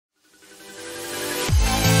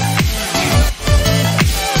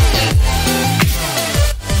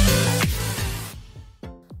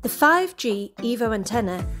5G EVO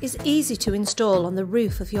antenna is easy to install on the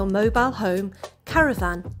roof of your mobile home,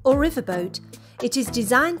 caravan or riverboat. It is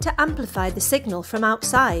designed to amplify the signal from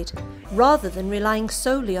outside, rather than relying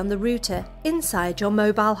solely on the router inside your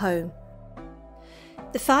mobile home.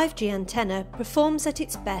 The 5G antenna performs at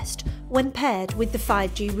its best when paired with the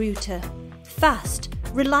 5G router. Fast,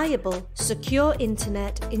 reliable, secure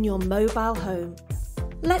internet in your mobile home.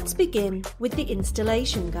 Let's begin with the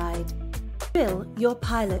installation guide. Drill your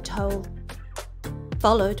pilot hole,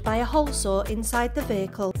 followed by a hole saw inside the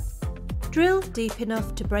vehicle. Drill deep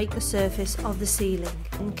enough to break the surface of the ceiling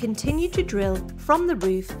and continue to drill from the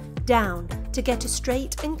roof down to get a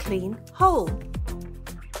straight and clean hole.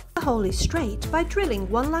 The hole is straight by drilling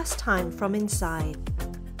one last time from inside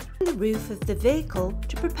the roof of the vehicle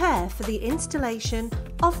to prepare for the installation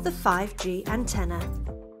of the 5G antenna.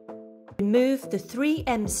 Remove the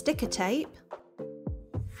 3M sticker tape.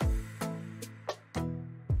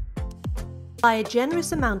 Apply a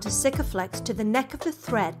generous amount of Sikaflex to the neck of the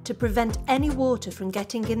thread to prevent any water from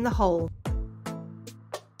getting in the hole.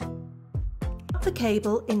 Drop the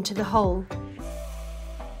cable into the hole.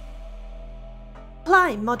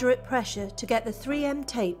 Apply moderate pressure to get the 3M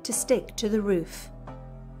tape to stick to the roof.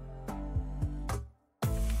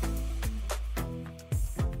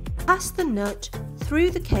 Pass the nut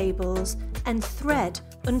through the cables and thread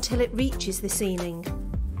until it reaches the ceiling.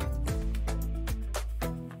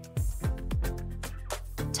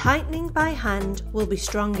 Tightening by hand will be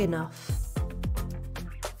strong enough.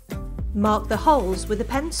 Mark the holes with a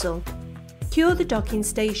pencil. Secure the docking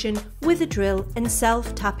station with a drill and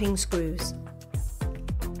self-tapping screws.